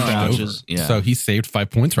doesn't. He crouches. Yeah. So he saved 5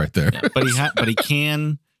 points right there. Yeah. But he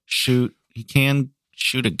can shoot. He can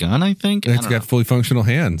shoot a gun, I think. It's got fully functional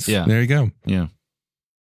hands. Yeah. There you go. Yeah.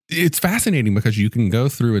 It's fascinating because you can go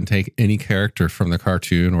through and take any character from the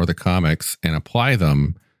cartoon or the comics and apply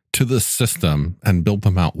them to the system and build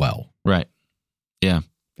them out well. Right. Yeah.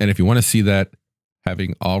 And if you want to see that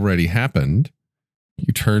having already happened,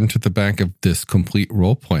 you turn to the back of this complete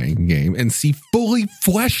role-playing game and see fully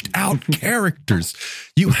fleshed out characters.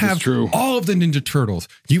 You have all of the Ninja Turtles.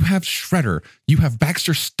 You have Shredder. You have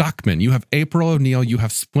Baxter Stockman. You have April O'Neil. You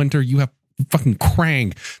have Splinter. You have fucking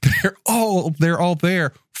Krang. They're all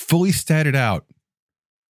there, fully statted out.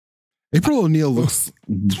 April O'Neil looks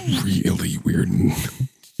really weird.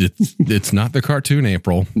 It's not the cartoon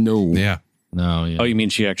April. No. Yeah. No. Yeah. Oh, you mean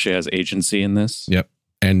she actually has agency in this? Yep.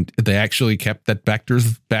 And they actually kept that Baxter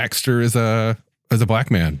is a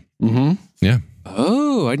black man. Mm-hmm. Yeah.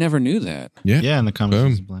 Oh, I never knew that. Yeah. Yeah. In the comics,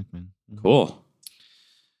 he's a black man. Cool.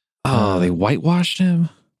 Oh, they whitewashed him.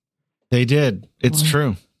 They did. It's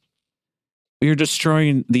true. You're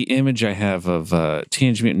destroying the image I have of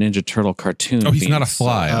Teenage Mutant Ninja Turtle cartoon. Oh, he's not a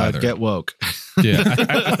fly either. Get woke. Yeah.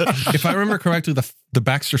 If I remember correctly, the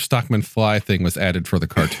Baxter Stockman fly thing was added for the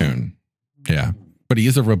cartoon. Yeah. But he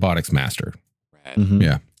is a robotics master. Mm-hmm.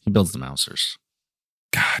 Yeah. He builds the mousers.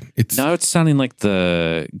 God, now it's sounding like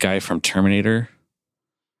the guy from Terminator.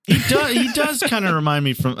 He does kind of remind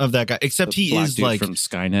me of that guy, except he is like from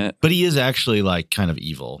Skynet. But he is actually like kind of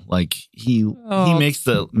evil. Like he makes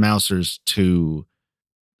the mousers to.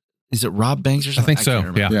 Is it Rob Banks or something? I think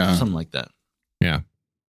so. Yeah. Something like that. Yeah.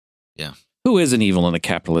 Yeah. Who isn't evil in a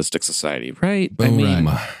capitalistic society, right? Boom. I mean,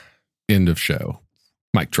 end of show.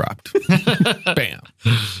 Mic dropped. Bam.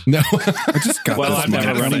 No. I just got I'm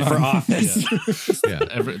never running for office.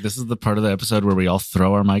 Yeah. This is the part of the episode where we all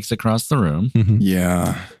throw our mics across the room. Mm-hmm.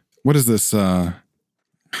 Yeah. What is this?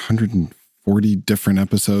 140 different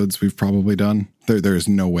episodes we've probably done. There is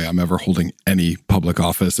no way I'm ever holding any public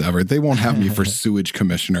office ever. They won't have me for sewage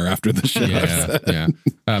commissioner after the show.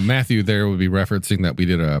 Yeah. Matthew there would be referencing that we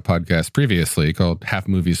did a podcast previously called Half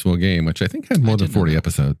Movie Small Game, which I think had more than 40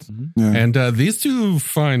 episodes. Mm-hmm. Yeah. And these two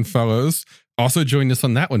fine fellows also joined us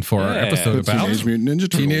on that one for our episode about Teenage Mutant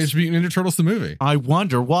Ninja Turtles, the movie. I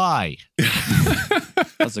wonder why.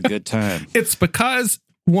 That's a good time. It's because,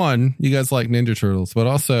 one, you guys like Ninja Turtles, but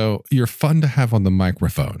also you're fun to have on the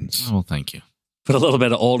microphones. Oh, thank you. Put a little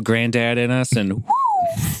bit of old granddad in us and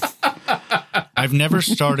I've never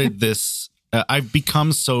started this. I've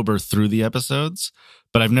become sober through the episodes,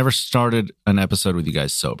 but I've never started an episode with you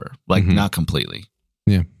guys sober. Like, not completely.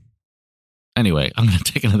 Yeah. Anyway, I'm going to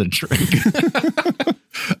take another drink.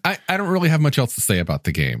 I don't really have much else to say about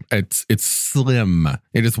the game. It's slim.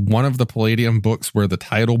 It is one of the Palladium books where the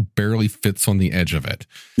title barely fits on the edge of it.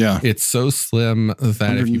 Yeah. It's so slim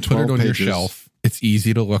that if you put it on your shelf, it's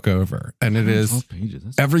easy to look over. And it is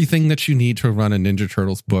everything that you need to run a Ninja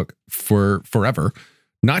Turtles book for forever.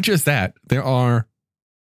 Not just that, there are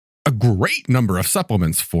a great number of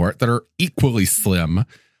supplements for it that are equally slim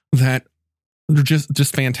that they're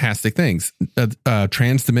just fantastic things.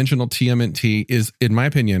 Transdimensional TMNT is, in my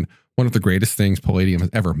opinion, one of the greatest things Palladium has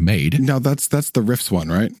ever made. No, that's the Rifts one,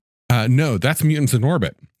 right? No, that's Mutants in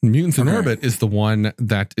Orbit. Mutants in Orbit is the one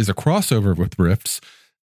that is a crossover with Rifts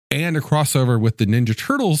and a crossover with the Ninja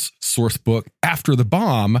Turtles source book After the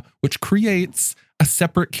Bomb, which creates a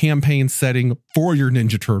separate campaign setting for your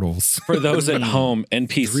Ninja Turtles. For those at home,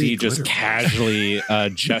 NPC just casually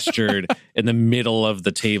gestured in the middle of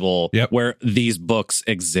the table where these books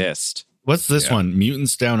exist. What's this one?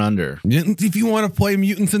 Mutants Down Under. If you want to play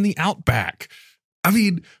Mutants in the Outback. I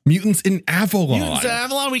mean, Mutants in Avalon. Mutants in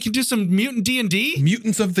Avalon. We can do some mutant D&D.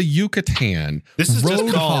 Mutants of the Yucatan. This is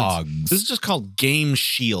just called Game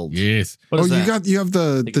Shield. Yes. You have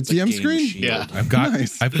the DM screen? Shield. Yeah. I've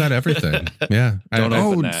got everything. Yeah. Don't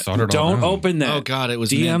open that. Don't open that. Oh God, it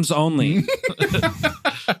was DMs only.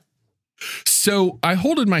 So I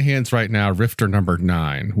hold in my hands right now Rifter number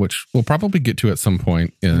 9, which we'll probably get to at some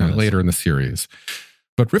point later in the series.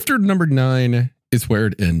 But Rifter number 9 is where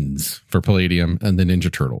it ends for Palladium and the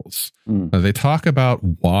Ninja Turtles. They talk about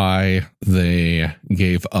why they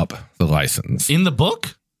gave up the license. In the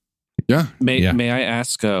book? Yeah. May I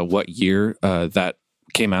ask what year that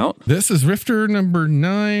came out? This is Rifter number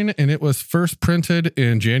 9, and it was first printed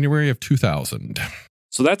in January of 2000.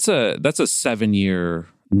 So that's a 7-year...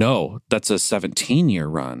 No, that's a 17-year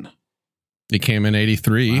run. It came in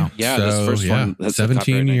 83. Wow. Yeah, this first one. That's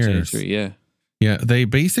 17 years. Yeah, they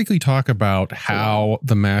basically talk about how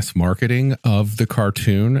the mass marketing of the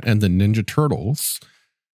cartoon and the Ninja Turtles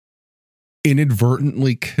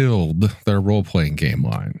inadvertently killed their role-playing game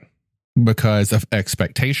line because of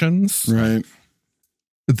expectations. Right.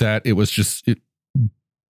 That it was just...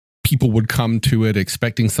 people would come to it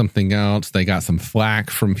expecting something else. They got some flack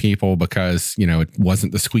from people because, it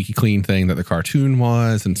wasn't the squeaky clean thing that the cartoon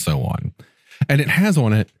was and so on. And it has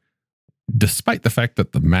on it, despite the fact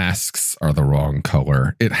that the masks are the wrong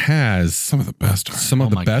color, it has some of the best art. Some of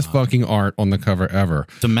the best fucking art on the cover ever.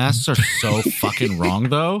 The masks are so fucking wrong,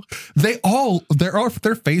 though.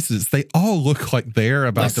 Their faces, they all look like they're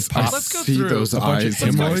about to pop. Let's go through those eyes.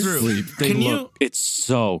 It's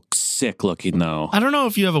so sick looking, though. I don't know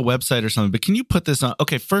if you have a website or something, but can you put this on?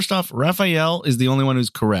 Okay, first off, Raphael is the only one who's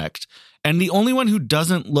correct. And the only one who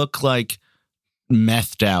doesn't look like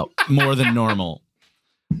methed out more than normal.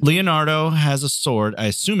 Leonardo has a sword. I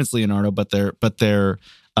assume it's Leonardo, but their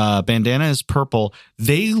bandana is purple.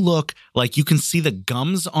 They look like you can see the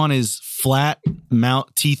gums on his flat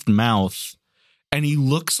teethed mouth, and he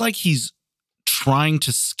looks like he's trying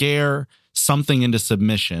to scare something into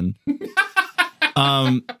submission.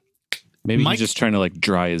 Maybe he's just trying to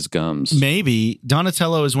dry his gums. Maybe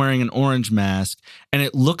Donatello is wearing an orange mask, and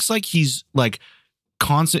it looks like he's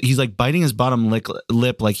he's biting his bottom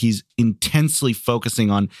lip like he's intensely focusing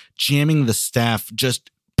on jamming the staff just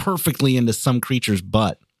perfectly into some creature's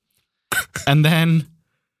butt. And then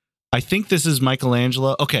I think this is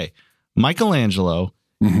Michelangelo. Okay, Michelangelo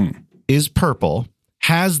is purple,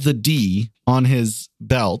 has the D on his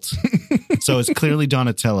belt, so it's clearly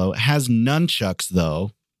Donatello, has nunchucks though,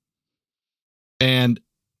 and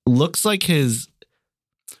looks like his...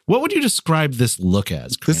 What would you describe this look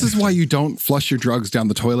as? Cranny? This is why you don't flush your drugs down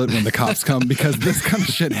the toilet when the cops come, because this kind of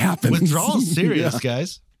shit happens. Withdrawal's serious,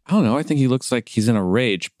 guys. I don't know. I think he looks like he's in a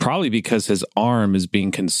rage, probably because his arm is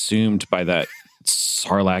being consumed by that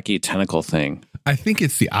Sarlacc-y tentacle thing. I think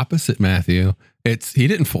it's the opposite, Matthew. He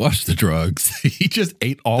didn't flush the drugs. He just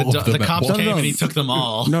ate all of them. The cops came and he took them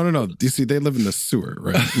all. No. You see, they live in the sewer,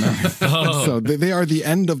 right? No. So they are the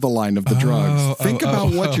end of the line of the drugs. Think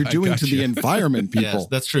about what you're doing to the environment, people. Yes,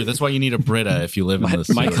 that's true. That's why you need a Brita if you live in the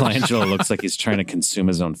sewer. Michelangelo looks like he's trying to consume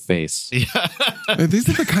his own face. Yeah. These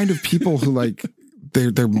are the kind of people who like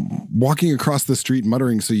they're walking across the street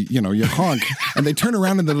muttering, so you honk, and they turn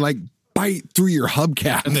around and they're like bite through your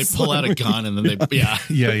hubcap, and they pull out a gun, and then they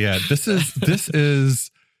yeah. This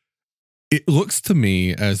is. It looks to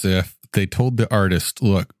me as if they told the artist,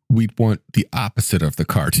 "Look, we want the opposite of the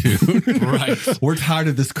cartoon. Right? We're tired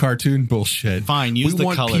of this cartoon bullshit. Fine, use the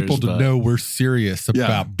colors. We want people to know we're serious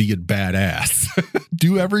about being badass.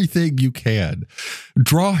 Do everything you can.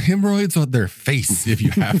 Draw hemorrhoids on their face if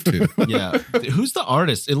you have to. Yeah. Who's the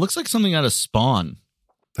artist? It looks like something out of Spawn.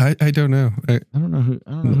 I don't know. I don't know who.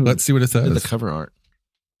 Let's see what it says. The cover art.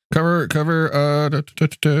 Cover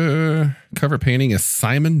painting is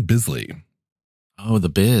Simon Bisley. Oh, the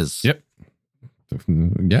Biz. Yep.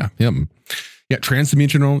 Yeah, him. Yeah,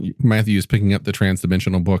 Transdimensional. Matthew is picking up the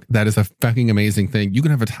Transdimensional book. That is a fucking amazing thing. You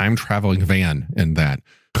can have a time traveling van in that.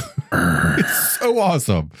 It's so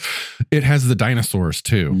awesome. It has the dinosaurs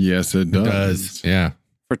too. Yes, it does. Yeah.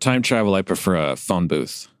 For time travel, I prefer a phone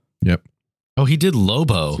booth. Yep. Oh, he did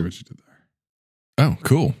Lobo. See what you did there. Oh,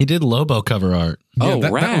 cool. He did Lobo cover art. Yeah, Oh,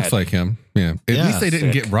 that rad. looks like him. Yeah. At least they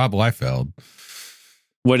didn't sick. get Rob Liefeld.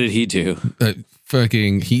 What did he do?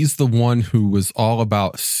 He's the one who was all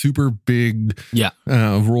about super big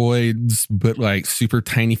roids, but like super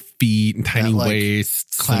tiny feet and tiny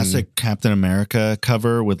waists. Classic Captain America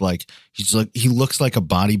cover with like, he looks like a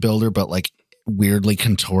bodybuilder, but like weirdly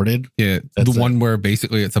contorted. Yeah. That's the one where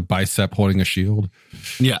basically it's a bicep holding a shield.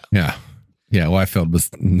 Yeah. Yeah. Yeah. Liefeld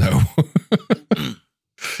was no.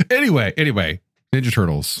 Anyway, Ninja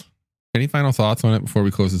Turtles. Any final thoughts on it before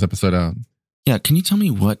we close this episode out? Yeah. Can you tell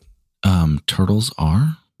me what turtles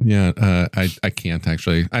are? Yeah, I can't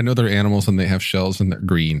actually. I know they're animals and they have shells and they're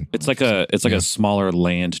green. It's like a smaller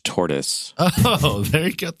land tortoise. Oh, there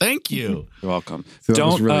you go. Thank you. You're welcome. So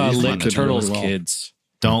Don't lick did turtles, really well. kids.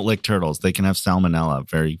 Don't lick turtles. They can have salmonella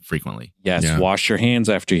very frequently. Yes, Yeah. wash your hands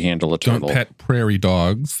after you handle a turtle. Don't pet prairie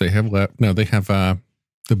dogs. They have they have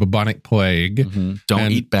the bubonic plague. Mm-hmm. Don't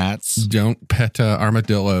And eat bats. Don't pet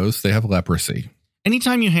armadillos. They have leprosy.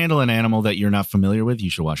 Anytime you handle an animal that you're not familiar with,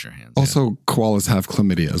 you should wash your hands. Also, koalas have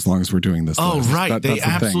chlamydia as long as we're doing this. Oh, list. right. They that's the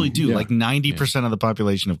absolutely thing. do. Yeah. Like 90% of the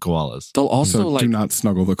population of koalas. They'll also So do not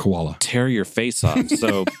snuggle the koala tear your face off.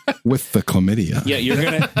 So with the chlamydia. yeah,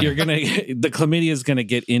 the chlamydia is gonna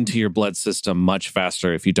get into your blood system much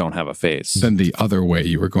faster if you don't have a face. Than the other way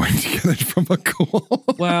you were going to get it from a koala.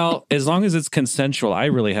 Well, as long as it's consensual, I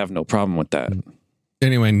really have no problem with that.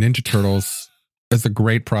 Anyway, Ninja Turtles is a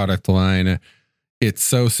great product line. It's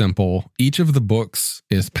so simple. Each of the books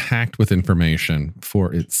is packed with information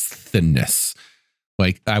for its thinness.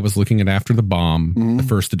 Like I was looking at After the Bomb, the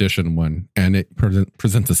first edition one, and it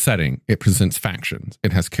presents a setting. It presents factions.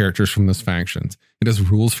 It has characters from those factions. It has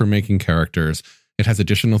rules for making characters. It has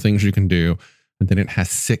additional things you can do. And then it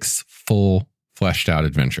has 6 full fleshed out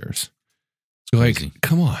adventures. Like,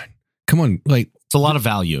 come on. Like, it's a lot of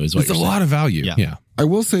value is what it's you're a saying. lot of value. Yeah. I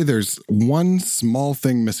will say there's one small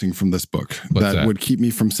thing missing from this book that would keep me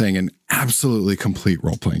from saying an absolutely complete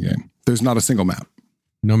role-playing game. There's not a single map.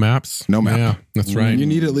 No maps? No map. Yeah, that's right. You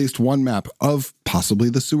need at least one map of possibly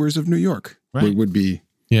the sewers of New York. Right. Would be.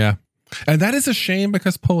 Yeah. And that is a shame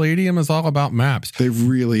because Palladium is all about maps. They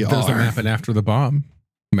really There's a are. map in After the Bomb.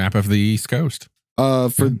 Map of the East Coast.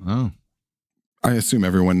 I assume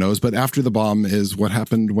everyone knows, but After the Bomb is what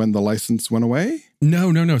happened when the license went away?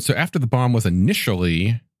 No. So After the Bomb was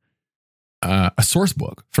initially a source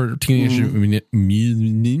book for Teenage Mutant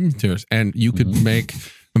Ninja Turtles. And you could make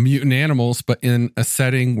mutant animals, but in a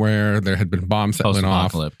setting where there had been bombs that went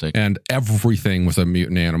off and everything was a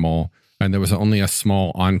mutant animal. And there was only a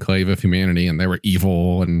small enclave of humanity and they were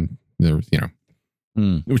evil and there was, it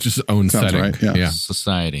was just its own Sounds setting. right, yeah.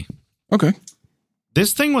 Society. Okay.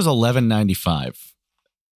 This thing was $11.95.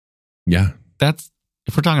 Yeah. That's,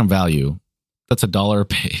 if we're talking value, that's $1 a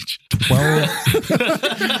page. 12.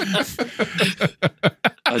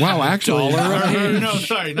 Wow, actually. No,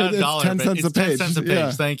 sorry, not It's $1. 10 cents It's a page. 10 cents a page.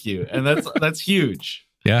 Yeah. Thank you. And that's huge.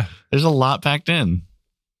 Yeah. There's a lot packed in.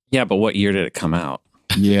 Yeah, but what year did it come out?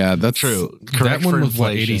 Yeah, that's True. That Correct one for was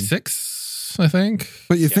what, inflation. 86, I think.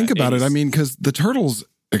 But you think about 80s. it, I mean, because the Turtles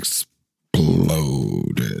exploded.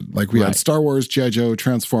 Like we had Star Wars, G.I. Joe,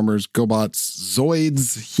 Transformers, GoBots,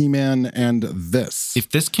 Zoids, He-Man, and this. If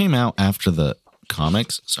this came out after the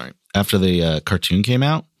comics, after the cartoon came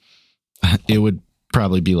out, it would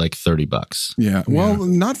probably be like $30. Yeah. Well,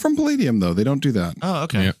 not from Palladium though. They don't do that. Oh,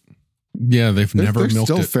 okay. Yeah, they're never milked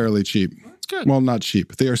still it. fairly cheap. That's good. Well, not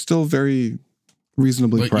cheap. They are still very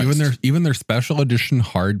reasonably priced. Even their special edition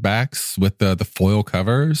hardbacks with the foil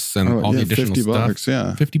covers and all the additional $50, stuff.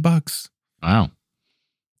 yeah. $50. Wow.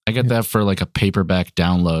 I get that for like a paperback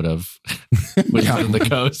download of Wizard of the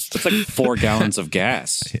Coast. It's like 4 gallons of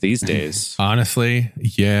gas these days. Honestly,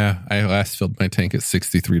 yeah. I last filled my tank at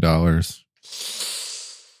 $63.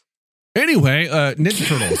 Anyway, Ninja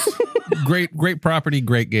Turtles. Great property,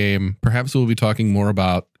 great game. Perhaps we'll be talking more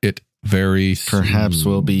about it very soon. Perhaps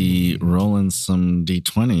we'll be rolling some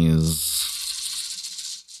D20s.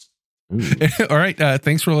 All right.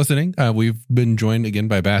 Thanks for listening. We've been joined again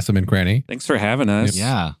by Basem and Cranny. Thanks for having us.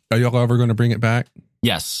 Yeah. Are y'all ever going to bring it back?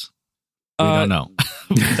 Yes. We don't know.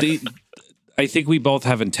 I think we both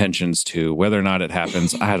have intentions to. Whether or not it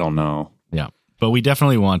happens, I don't know. Yeah. But we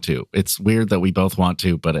definitely want to. It's weird that we both want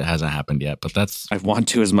to, but it hasn't happened yet. But I want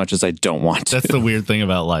to as much as I don't want to. That's the weird thing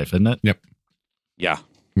about life, isn't it? Yep. Yeah.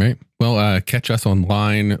 Right. Well, catch us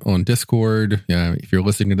online on Discord. Yeah, if you're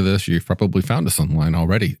listening to this, you've probably found us online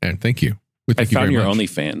already. And thank you. I found your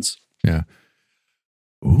OnlyFans. Yeah.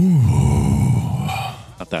 Ooh.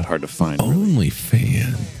 Not that hard to find.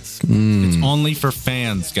 OnlyFans. It's only for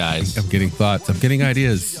fans, guys. I'm getting thoughts. I'm getting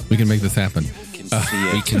ideas. We can make this happen. We can see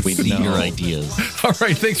it. We can see know your ideas. All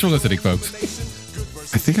right. Thanks for listening, folks.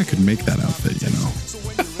 I think I could make that outfit,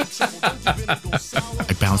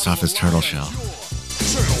 I bounced off his turtle shell.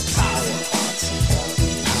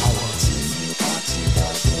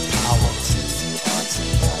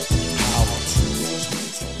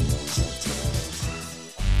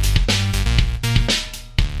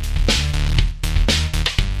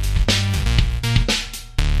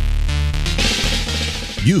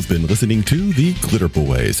 You've been listening to The Glitter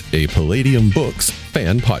Boys, a Palladium Books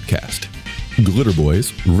fan podcast. Glitter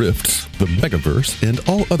Boys, Rifts, the Megaverse, and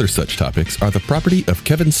all other such topics are the property of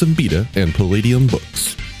Kevin Simbita and Palladium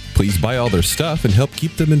Books. Please buy all their stuff and help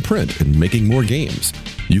keep them in print and making more games.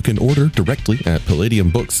 You can order directly at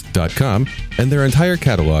palladiumbooks.com, and their entire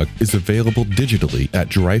catalog is available digitally at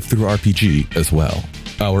DriveThruRPG as well.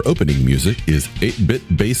 Our opening music is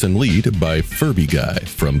 8-Bit Bass and Lead by Furby Guy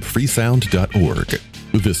from freesound.org.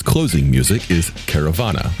 This closing music is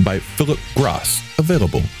Caravana by Philip Gross,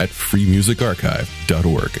 available at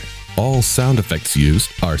freemusicarchive.org. All sound effects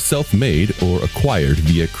used are self-made or acquired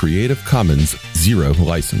via Creative Commons Zero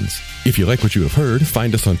license. If you like what you have heard,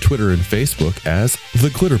 find us on Twitter and Facebook as The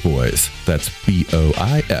Glitter Boys. That's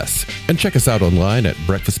BOIS. And check us out online at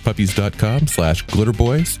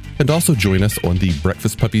breakfastpuppies.com/glitterboys. And also join us on the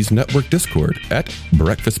Breakfast Puppies Network Discord at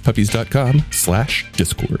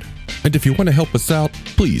breakfastpuppies.com/discord. And if you want to help us out,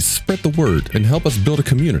 please spread the word and help us build a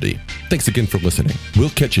community. Thanks again for listening. We'll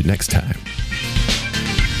catch you next time.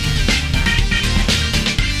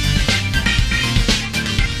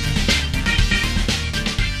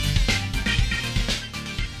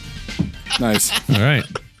 Nice. All right.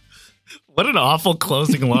 What an awful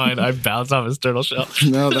closing line. I bounced off his turtle shell.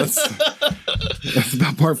 No, that's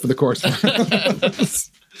about par for the course.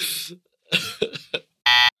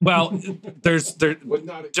 Well,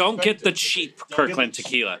 don't get the cheap Kirkland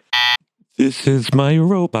tequila. This is my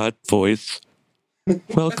robot voice.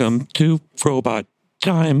 Welcome to robot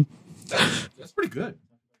time. That's pretty good.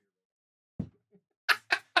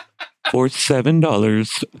 For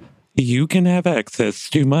 $7, you can have access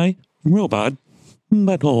to my robot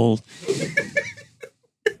butthole.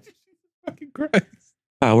 Fucking Christ.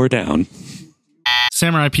 Power down.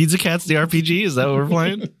 Samurai Pizza Cats, the RPG? Is that what we're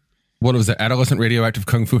playing? What was it? Adolescent radioactive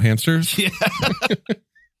kung fu hamsters? Yeah.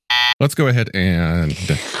 Let's go ahead and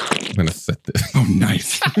I'm going to set this. Oh,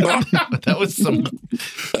 nice. That was some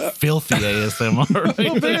filthy ASMR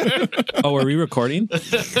right there. Oh, are we recording?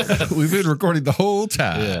 We've been recording the whole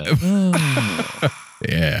time. Yeah.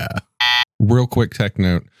 Yeah. Real quick tech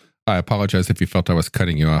note. I apologize if you felt I was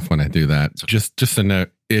cutting you off when I do that. Just a note.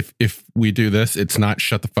 If we do this, it's not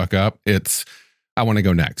shut the fuck up. It's I want to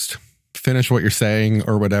go next. Finish what you're saying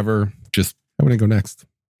or whatever. Just I want to go next.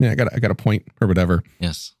 Yeah, I got a point or whatever.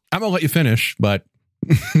 Yes. I'm gonna let you finish, but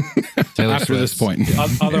After this point.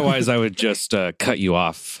 Otherwise, I would just cut you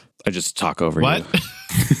off. I just talk over What?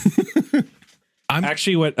 you.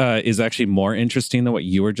 Actually, what is actually more interesting than what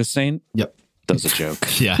you were just saying? Yep. That was a joke.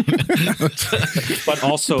 Yeah. But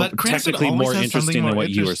also But Cranston technically always more has something interesting than more what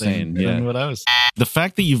you were saying. interesting than Yeah. what I was. The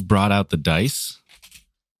fact that you've brought out the dice,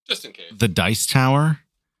 just in case. the dice tower,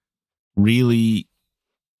 really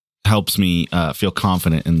helps me feel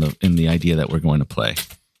confident in the idea that we're going to play.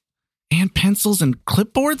 and pencils and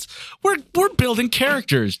clipboards. We're building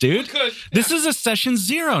characters, dude. This is a session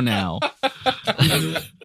 0 now.